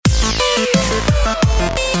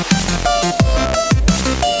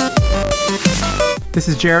This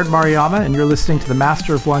is Jared Mariyama, and you're listening to the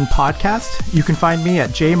Master of One podcast. You can find me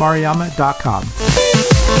at jmariyama.com.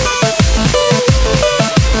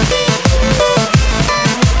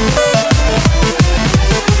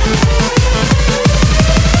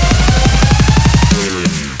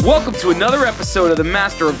 Welcome to another episode of the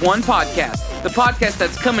Master of One podcast, the podcast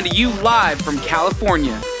that's coming to you live from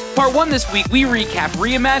California. Part 1 this week, we recap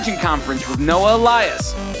Reimagine Conference with Noah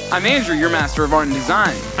Elias. I'm Andrew, your Master of Art and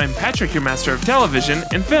Design. I'm Patrick, your Master of Television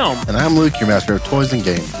and Film. And I'm Luke, your Master of Toys and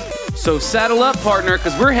Games. So saddle up, partner,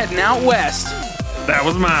 because we're heading out west. That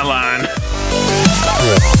was my line.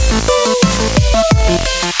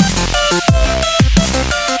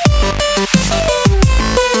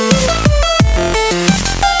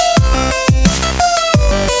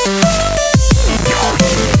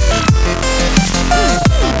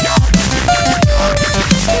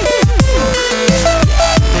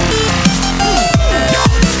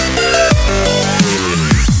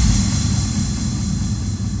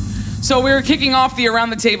 So we're kicking off the Around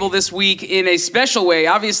the Table this week in a special way.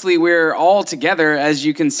 Obviously, we're all together, as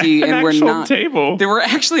you can see, and we're not. Table. They were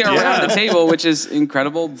actually around the table, which is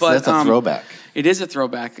incredible. But So that's a throwback. It is a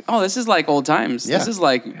throwback. Oh, this is like old times. Yeah. This is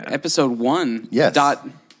like episode 1. Yes.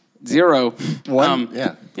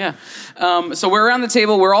 .0. Yeah. So we're around the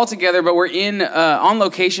table. We're all together, but we're in on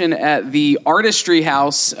location at the Artistry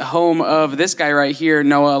House, home of this guy right here,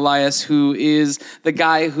 Noah Elias, who is the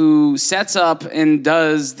guy who sets up and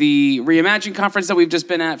does the Reimagine conference that we've just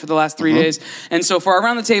been at for the last 3 days. And so for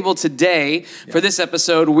Around the Table today, for this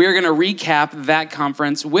episode, we're going to recap that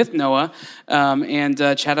conference with Noah and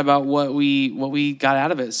chat about what we got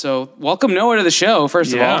out of it. So welcome Noah to the show,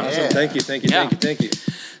 first of all. Yeah. Thank you.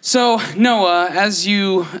 So Noah, as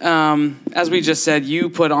we just said, you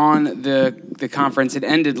put on the conference. It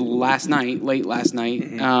ended last night, late last night,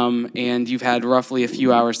 and you've had roughly a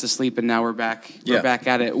few hours to sleep, and now we're back. We're back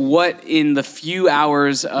at it. What in the few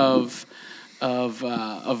hours of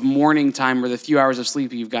morning time or the few hours of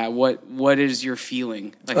sleep you've got? What is your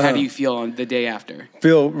feeling? Like, how do you feel on the day after?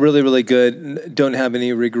 Feel really, really good. Don't have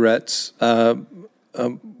any regrets.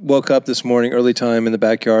 Woke up this morning, early time in the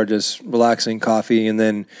backyard, just relaxing, coffee, and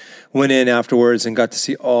then went in afterwards and got to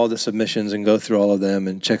see all the submissions and go through all of them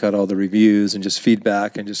and check out all the reviews and just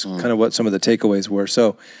feedback and just kind of what some of the takeaways were.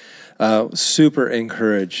 So super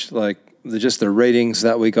encouraged, like just the ratings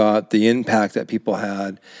that we got, the impact that people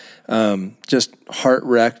had, just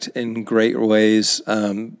heart-wrecked in great ways,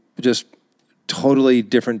 just totally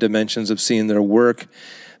different dimensions of seeing their work,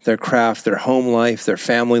 their craft, their home life, their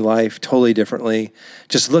family life, totally differently.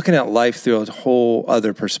 Just looking at life through a whole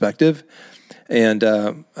other perspective. And,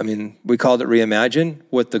 we called it Reimagine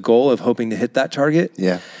with the goal of hoping to hit that target.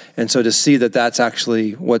 Yeah. And so to see that that's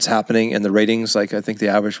actually what's happening in the ratings, like I think the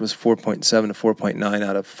average was 4.7 to 4.9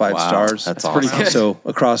 out of 5 stars. That's pretty awesome. good. So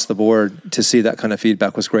across the board, to see that kind of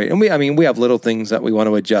feedback was great. And we have little things that we want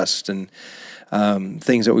to adjust and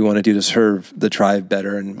things that we want to do to serve the tribe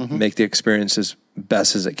better and make the experience as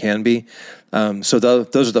best as it can be. So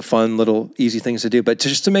those are the fun little easy things to do. But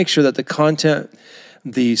just to make sure that the content,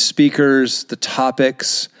 the speakers, the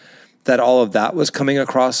topics, that all of that was coming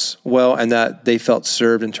across well and that they felt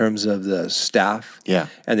served in terms of the staff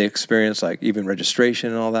and the experience, like even registration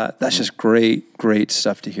and all that. That's just great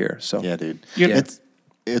stuff to hear. So Yeah, dude.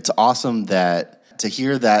 It's awesome that to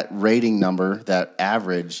hear that rating number, that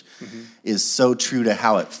average, is so true to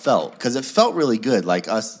how it felt. Because it felt really good. Like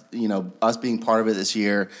us being part of it this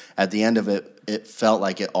year, at the end of it, it felt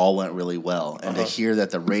like it all went really well. And to hear that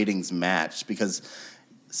the ratings matched, because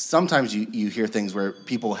sometimes you hear things where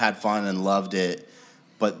people had fun and loved it,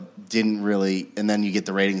 but didn't really, and then you get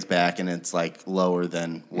the ratings back and it's like lower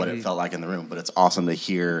than what it felt like in the room. But it's awesome to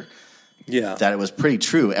hear that it was pretty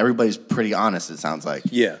true. Everybody's pretty honest, it sounds like.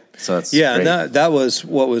 Yeah. So it's great. And that was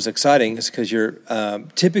what was exciting, is because you're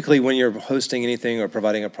typically when you're hosting anything or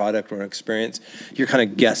providing a product or an experience, you're kind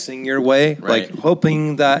of guessing your way, like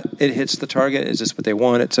hoping that it hits the target. Is this what they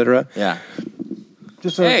want, et cetera? Yeah.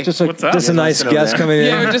 Just what's up? a nice guest coming in.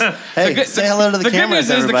 Yeah, Say hello to the good cameras,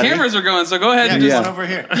 news is everybody. the cameras are going, so go ahead and Just just over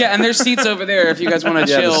here. Yeah, and there's seats over there if you guys want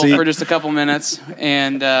to chill for just a couple minutes.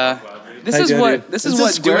 And this is what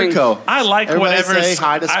Squareco. I like Everybody say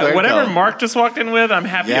hi to Squareco. whatever Mark just walked in with, I'm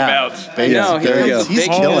happy about. No, there you go. He's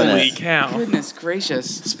killing Holy it. cow. Goodness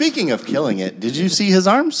gracious. Speaking of killing it, did you see his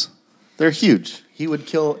arms? They're huge. He would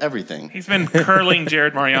kill everything. He's been curling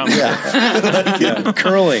Jared Mariyama.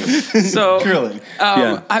 Curling. So Curling.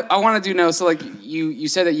 I wanted to know, so like you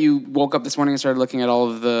said that you woke up this morning and started looking at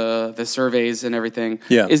all of the surveys and everything.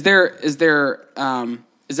 Yeah. Is there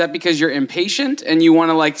Is that because you're impatient and you want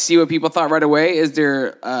to like see what people thought right away? Is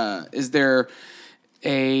there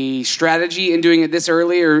a strategy in doing it this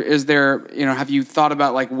early, or is there, have you thought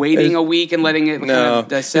about like waiting a week and letting it kind of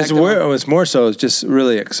dissect? It's more so. It's just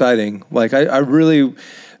really exciting. Like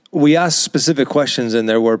we asked specific questions in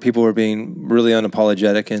there where people were being really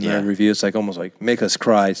unapologetic in their reviews, like almost like make us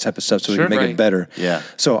cry type of stuff, so we can make it better. Yeah.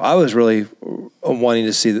 So I was really wanting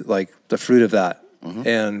to see like the fruit of that.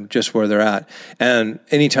 And just where they're at. And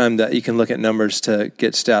anytime that you can look at numbers to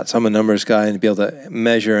get stats, I'm a numbers guy and be able to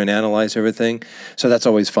measure and analyze everything. So that's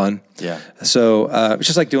always fun. Yeah. So it's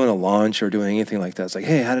just like doing a launch or doing anything like that. It's like,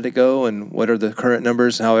 hey, how did it go? And what are the current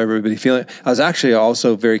numbers and how everybody feeling? I was actually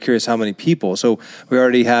also very curious how many people. So we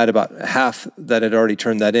already had about half that had already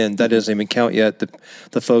turned that in. That doesn't even count yet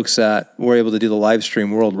the folks that were able to do the live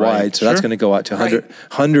stream worldwide. Right. So that's going to go out to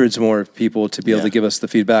hundreds more people to be able to give us the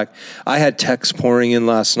feedback. I had texts pouring in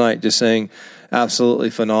last night just saying absolutely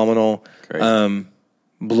phenomenal,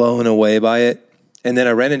 blown away by it. And then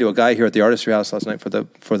I ran into a guy here at the Artistry House last night for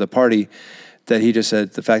the party that he just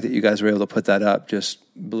said the fact that you guys were able to put that up just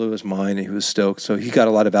blew his mind, and he was stoked. So he got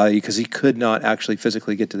a lot of value because he could not actually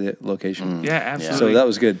physically get to the location. Yeah, absolutely. So that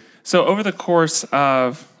was good. So over the course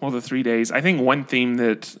of, the 3 days, I think one theme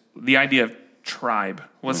that the idea of tribe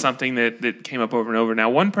was something that came up over and over. Now,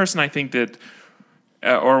 one person I think that,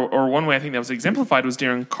 or one way I think that was exemplified was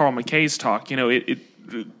during Carl McKay's talk.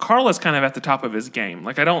 Carl is kind of at the top of his game.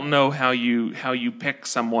 Like, I don't know how you pick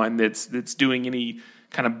someone that's doing any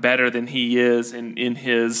kind of better than he is in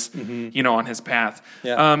his, on his path.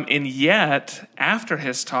 Yeah. And yet, after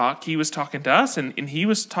his talk, he was talking to us, and he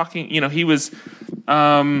was talking, he was,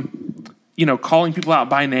 calling people out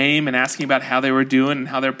by name and asking about how they were doing and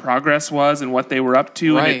how their progress was and what they were up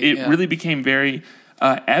to. Right, and it really became very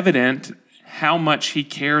evident how much he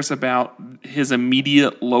cares about his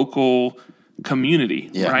immediate local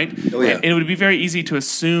community, right? Oh, yeah. And it would be very easy to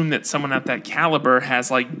assume that someone at that caliber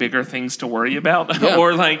has like bigger things to worry about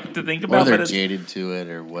or like to think about. Or they're jaded to it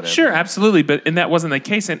or whatever. Sure, absolutely. And that wasn't the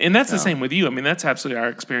case. And that's the same with you. I mean, that's absolutely our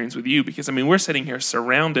experience with you because, we're sitting here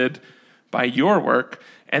surrounded by your work.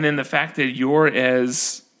 And then the fact that you're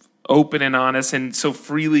as open and honest and so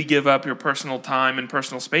freely give up your personal time and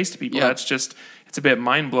personal space to people, it's a bit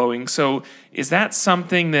mind-blowing. So is that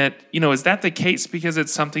something that, is that the case because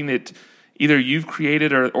it's something that either you've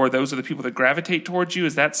created or those are the people that gravitate towards you?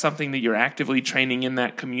 Is that something that you're actively training in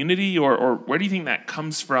that community? Or where do you think that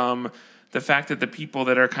comes from, the fact that the people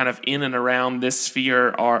that are kind of in and around this sphere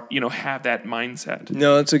are, have that mindset?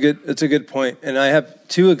 No, it's a good point. And I have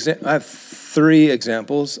three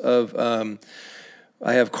examples of,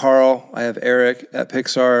 I have Carl, I have Eric at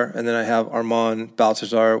Pixar, and then I have Armand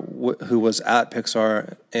Balthazar, who was at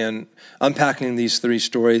Pixar. And unpacking these three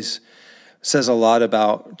stories says a lot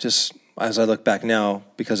about just, as I look back now,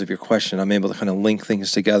 because of your question, I'm able to kind of link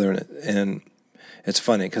things together, and it's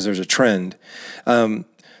funny because there's a trend.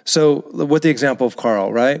 So with the example of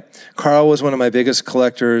Carl, right? Carl was one of my biggest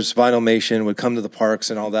collectors, Vinylmation, would come to the parks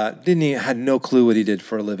and all that. Had no clue what he did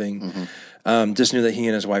for a living. Just knew that he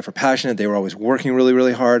and his wife were passionate. They were always working really,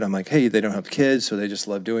 really hard. I'm like, hey, they don't have kids, so they just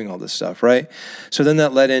love doing all this stuff, right? So then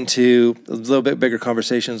that led into a little bit bigger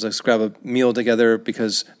conversations. Let's grab a meal together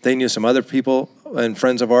because they knew some other people and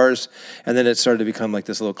friends of ours. And then it started to become like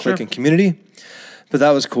this little clique and community. But that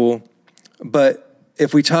was cool. But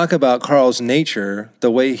if we talk about Carl's nature, the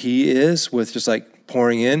way he is with just like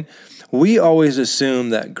pouring in, we always assume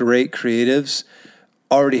that great creatives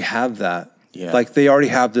already have that. Yeah. Like they already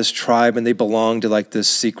have this tribe and they belong to like this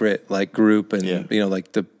secret like group and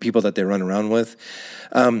like the people that they run around with.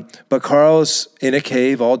 But Carl's in a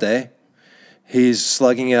cave all day. He's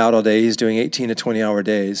slugging it out all day. He's doing 18 to 20 hour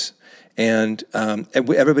days. And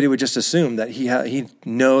everybody would just assume that he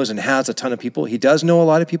knows and has a ton of people. He does know a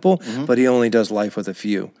lot of people, but he only does life with a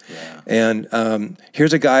few. Yeah. And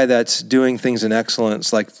here's a guy that's doing things in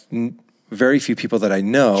excellence, like very few people that I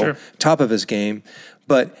know, top of his game.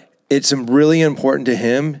 But it's really important to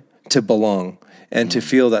him to belong and to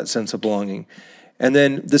feel that sense of belonging. And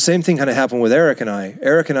then the same thing kind of happened with Eric and I.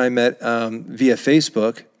 Eric and I met via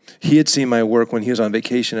Facebook. He had seen my work when he was on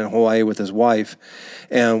vacation in Hawaii with his wife.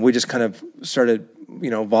 And we just kind of started,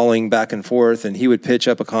 volleying back and forth. And he would pitch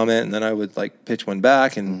up a comment, and then I would like pitch one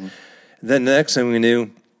back. And then the next thing we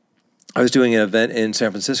knew, I was doing an event in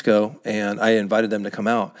San Francisco, and I invited them to come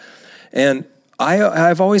out. And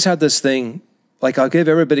I've always had this thing, like I'll give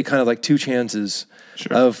everybody kind of like two chances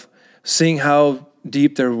of seeing how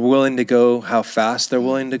deep they're willing to go, how fast they're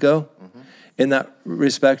willing to go. In that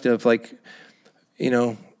respect of like,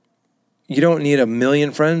 you don't need a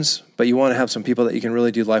million friends, but you want to have some people that you can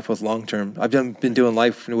really do life with long term. I've been doing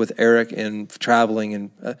life with Eric and traveling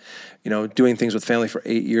and doing things with family for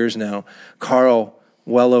 8 years now. Carl,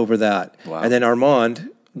 well over that. Wow. And then Armand,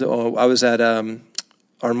 I was at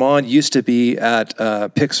Armand used to be at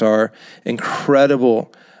Pixar,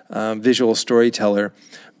 incredible visual storyteller,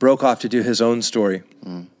 broke off to do his own story.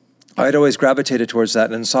 I'd always gravitated towards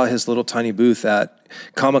that and saw his little tiny booth at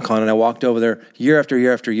Comic-Con, and I walked over there year after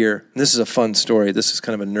year after year. And this is a fun story. This is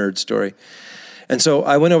kind of a nerd story. And so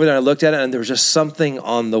I went over there and I looked at it, and there was just something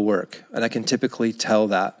on the work, and I can typically tell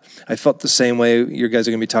that. I felt the same way. You guys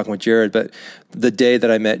are going to be talking with Jared, but the day that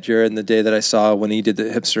I met Jared and the day that I saw when he did the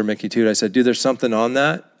hipster Mickey Toot, I said, dude, there's something on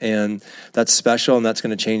that, and that's special, and that's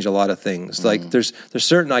going to change a lot of things. Like there's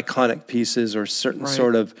certain iconic pieces or certain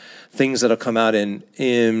sort of things that'll come out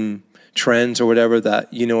in trends or whatever that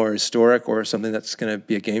are historic or something that's going to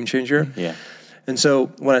be a game changer. Yeah. And so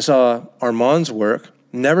when I saw Armand's work,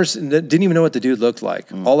 didn't even know what the dude looked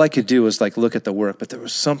like. All I could do was like look at the work, but there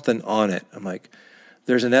was something on it. I'm like,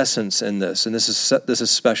 there's an essence in this, and this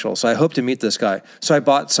is special. So I hope to meet this guy. So I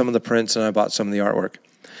bought some of the prints and I bought some of the artwork.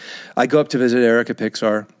 I go up to visit Eric at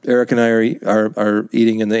Pixar. Eric and I are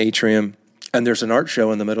eating in the atrium, and there's an art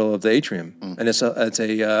show in the middle of the atrium, and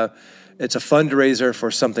it's a fundraiser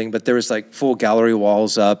for something, but there was like full gallery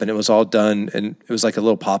walls up, and it was all done, and it was like a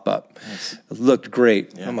little pop-up. Nice. It looked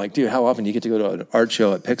great. Yeah. I'm like, dude, how often do you get to go to an art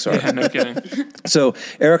show at Pixar? Yeah, no kidding. So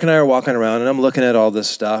Eric and I are walking around, and I'm looking at all this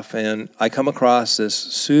stuff, and I come across this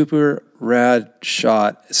super rad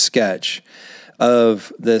sketch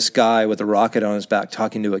of this guy with a rocket on his back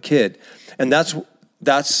talking to a kid. And that's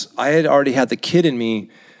I had already had the kid in me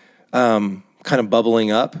kind of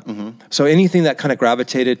bubbling up. So anything that kind of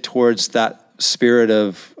gravitated towards that spirit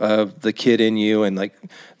of the kid in you and like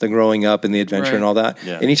the growing up and the adventure and all that.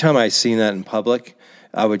 Yeah. Anytime I seen that in public,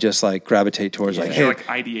 I would just like gravitate towards like, hey, like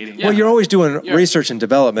ideating. Well, you're always doing research and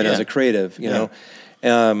development as a creative, you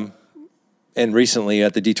know. And recently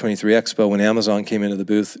at the D23 Expo, when Amazon came into the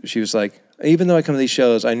booth, she was like, even though I come to these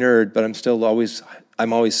shows, I nerd, but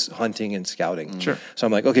I'm always hunting and scouting. Sure. So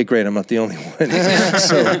I'm like, okay, great, I'm not the only one.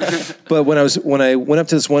 But when I went up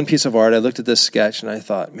to this one piece of art, I looked at this sketch and I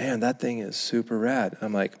thought, man, that thing is super rad.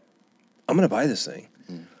 I'm like, I'm going to buy this thing.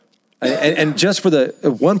 And just for the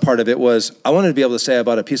one part of it was, I wanted to be able to say I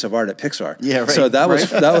bought a piece of art at Pixar. Yeah, right. So that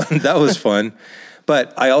was fun.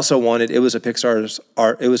 But I also wanted, it was a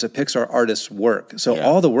Pixar artist's work. So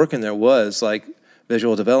all the work in there was like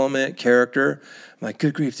visual development, character. I'm like,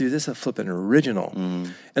 good grief, dude, this is a flipping original.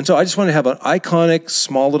 And so I just wanted to have an iconic,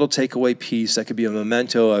 small little takeaway piece that could be a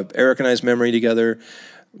memento of Eric and I's memory together,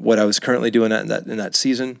 what I was currently doing in that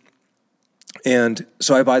season. And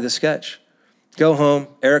so I buy the sketch, go home.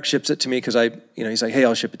 Eric ships it to me because he's like, hey,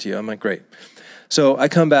 I'll ship it to you. I'm like, great. So I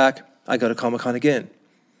come back, I go to Comic-Con again.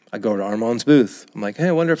 I go to Armand's booth. I'm like, hey,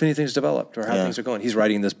 I wonder if anything's developed or how things are going. He's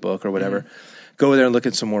writing this book or whatever. Go over there and look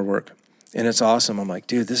at some more work. And it's awesome. I'm like,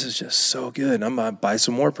 dude, this is just so good. And I'm going to buy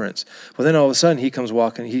some more prints. Well, then all of a sudden he comes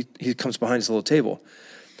walking. He comes behind his little table.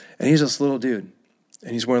 And he's this little dude.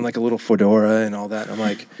 And he's wearing like a little fedora and all that. And I'm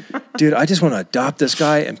like, dude, I just want to adopt this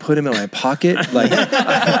guy and put him in my pocket. Like,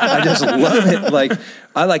 I just love it. Like,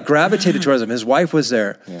 I like gravitated towards him. His wife was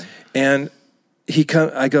there. Yeah. And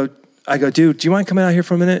I go, dude, do you mind coming out here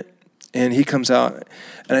for a minute? And he comes out,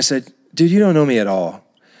 and I said, dude, you don't know me at all,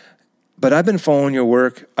 but I've been following your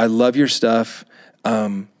work. I love your stuff.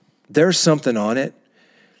 There's something on it,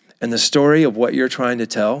 and the story of what you're trying to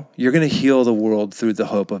tell, you're going to heal the world through the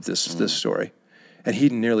hope of this story. And he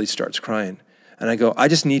nearly starts crying. And I go, I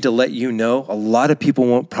just need to let you know, a lot of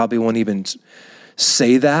people probably won't even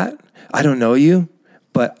say that. I don't know you,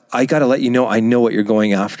 but I got to let you know I know what you're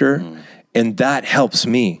going after. And that helps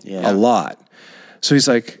me a lot. So he's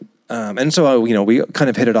like, and so, we kind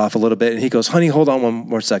of hit it off a little bit. And he goes, honey, hold on one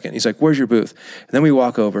more second. He's like, where's your booth? And then we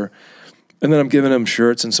walk over. And then I'm giving him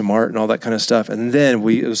shirts and some art and all that kind of stuff. And then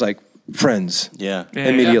it was like friends.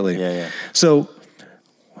 Immediately. Yeah. So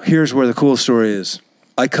here's where the cool story is.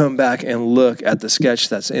 I come back and look at the sketch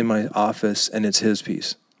that's in my office, and it's his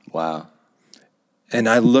piece. Wow. And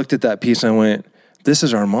I looked at that piece and I went, this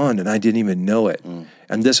is Armand, and I didn't even know it.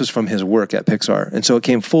 And this was from his work at Pixar. And so it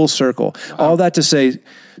came full circle. Wow. All that to say,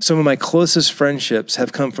 some of my closest friendships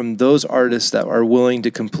have come from those artists that are willing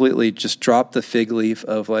to completely just drop the fig leaf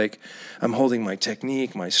of like, I'm holding my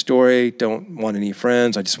technique, my story, don't want any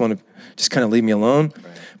friends. I just want to just kind of leave me alone.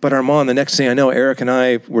 Right. But Armand, the next thing I know, Eric and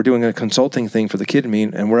I were doing a consulting thing for the kid and me,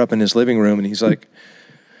 and we're up in his living room, and he's like,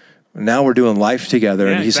 now we're doing life together,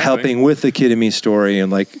 and he's helping with the kid and me story.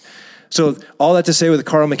 And like, so all that to say with the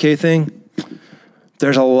Carl McKay thing,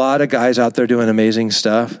 there's a lot of guys out there doing amazing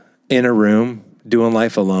stuff. in a room doing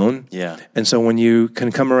life alone. Yeah. And so when you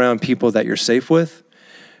can come around people that you're safe with,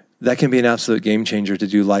 that can be an absolute game changer to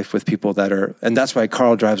do life with people that are, and that's why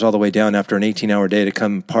Carl drives all the way down after an 18-hour day to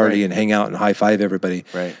come party and hang out and high-five everybody.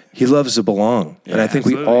 Right. He loves to belong. Yeah, and I think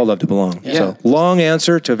absolutely. we all love to belong. Yeah. So long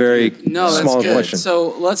answer to a very small good. question. So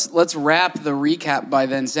let's wrap the recap by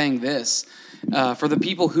then saying this. For the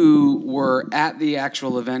people who were at the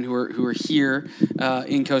actual event, who are here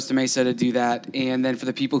in Costa Mesa to do that, and then for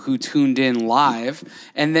the people who tuned in live,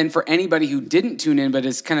 and then for anybody who didn't tune in but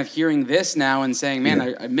is kind of hearing this now and saying,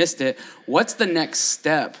 man, I missed it, what's the next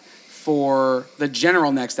step for the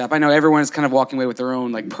general next step? I know everyone is kind of walking away with their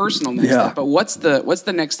own like personal next step, but what's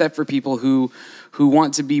the next step for people who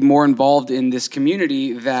want to be more involved in this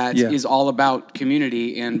community that is all about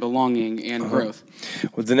community and belonging and growth?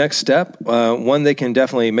 Well, the next step, one, they can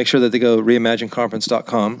definitely make sure that they go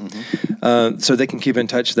reimagineconference.com so they can keep in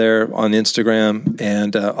touch there on Instagram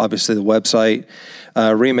and obviously the website.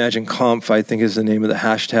 ReimagineConf, I think, is the name of the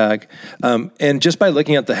hashtag. And just by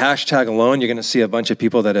looking at the hashtag alone, you're going to see a bunch of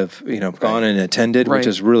people that have gone and attended, which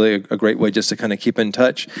is really a great way just to kind of keep in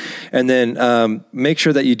touch. And then make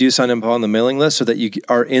sure that you do sign up on the mailing list so that you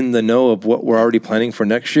are in the know of what we're already planning for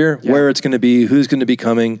next year, where it's going to be, who's going to be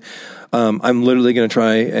coming. I'm literally going to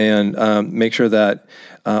try and make sure that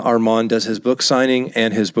Armand does his book signing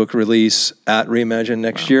and his book release at Reimagine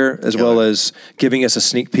next year, as well as giving us a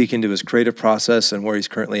sneak peek into his creative process and where he's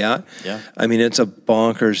currently at. Yeah. I mean, it's a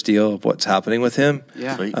bonkers deal of what's happening with him.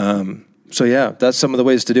 Yeah. So that's some of the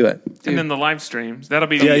ways to do it. And then the live streams. That'll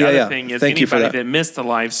be the other thing is anybody that missed the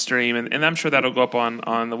live stream, and I'm sure that'll go up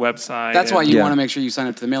on the website. That's why you want to make sure you sign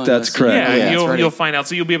up to the mailing list. That's correct. You'll find out.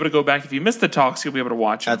 So you'll be able to go back. If you missed the talks, you'll be able to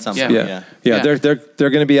watch them. At some point, They're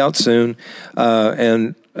going to be out soon.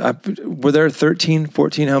 And were there 13,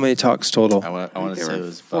 14? How many talks total? I want to say it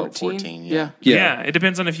was about 14. Yeah, it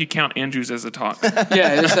depends on if you count Andrews as a talk.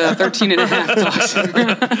 There's 13 and a half talks.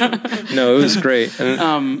 No, it was great. So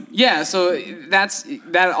that.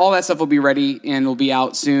 All that stuff will be ready and will be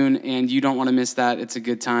out soon, and you don't want to miss that. It's a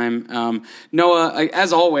good time. Noah,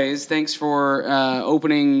 as always, thanks for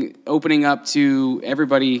opening up to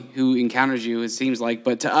everybody who encounters you, it seems like,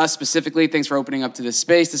 but to us specifically, thanks for opening up to this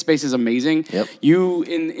space. The space is amazing. Yep. You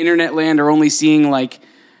in internet land are only seeing like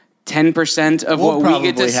 10% of what we get to see.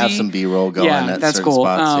 We'll probably have some B-roll going at that's certain cool.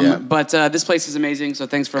 spots. But this place is amazing, so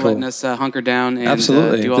thanks for letting us hunker down. And,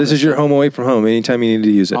 absolutely. do all this is your home away from home. Anytime you need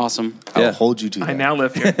to use it. Awesome. I'll hold you to that. I now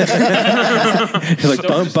live here. You're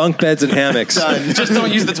like bunk beds and hammocks. Just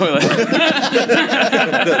don't use the toilet.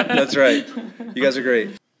 That's right. You guys are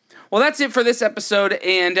great. Well, that's it for this episode,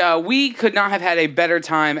 and we could not have had a better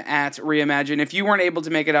time at Reimagine. If you weren't able to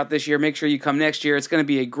make it out this year, make sure you come next year. It's going to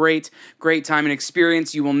be a great, great time and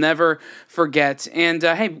experience you will never forget. And,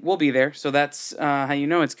 hey, we'll be there, so that's how you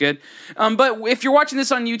know it's good. But if you're watching this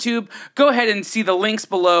on YouTube, go ahead and see the links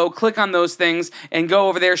below. Click on those things and go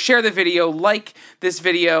over there. Share the video. Like this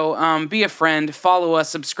video. Be a friend. Follow us.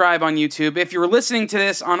 Subscribe on YouTube. If you're listening to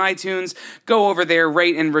this on iTunes, go over there,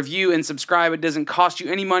 rate and review and subscribe. It doesn't cost you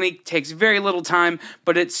any money. Takes very little time,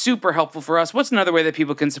 but it's super helpful for us. What's another way that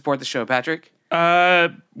people can support the show, Patrick?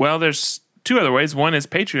 Well, there's two other ways. One is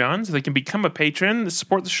Patreon, so they can become a patron to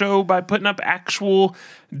support the show by putting up actual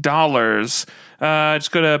dollars.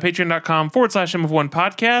 Just go to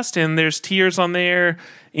patreon.com/M1podcast, and there's tiers on there,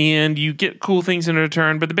 and you get cool things in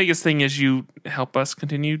return. But the biggest thing is you help us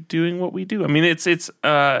continue doing what we do. I mean, it's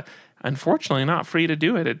unfortunately not free to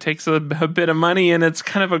do it. It takes a bit of money, and it's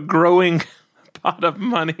kind of a growing pot of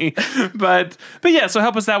money, but yeah, so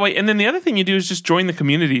help us that way. And then the other thing you do is just join the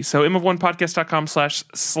community. So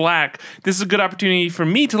m1podcast.com/Slack. This is a good opportunity for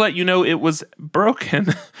me to let you know it was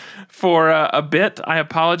broken for a bit. I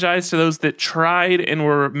apologize to those that tried and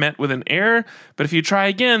were met with an error, but if you try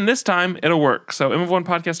again this time, it'll work. So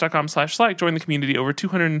m1podcast.com/Slack. Join the community. Over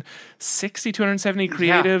 270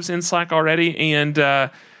 creatives in Slack already, and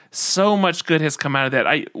so much good has come out of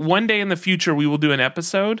that. One day in the future, we will do an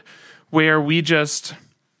episode where we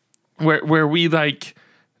like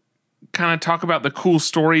kind of talk about the cool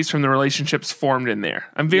stories from the relationships formed in there.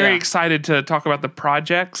 I'm very excited to talk about the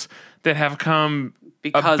projects that have come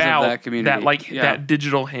because about of that community. That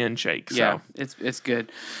digital handshake. So. Yeah, it's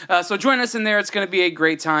good. So join us in there. It's going to be a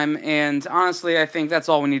great time. And honestly, I think that's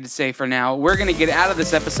all we need to say for now. We're going to get out of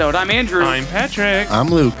this episode. I'm Andrew. I'm Patrick. I'm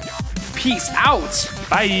Luke. Peace out.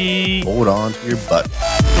 Bye. Hold on to your butt.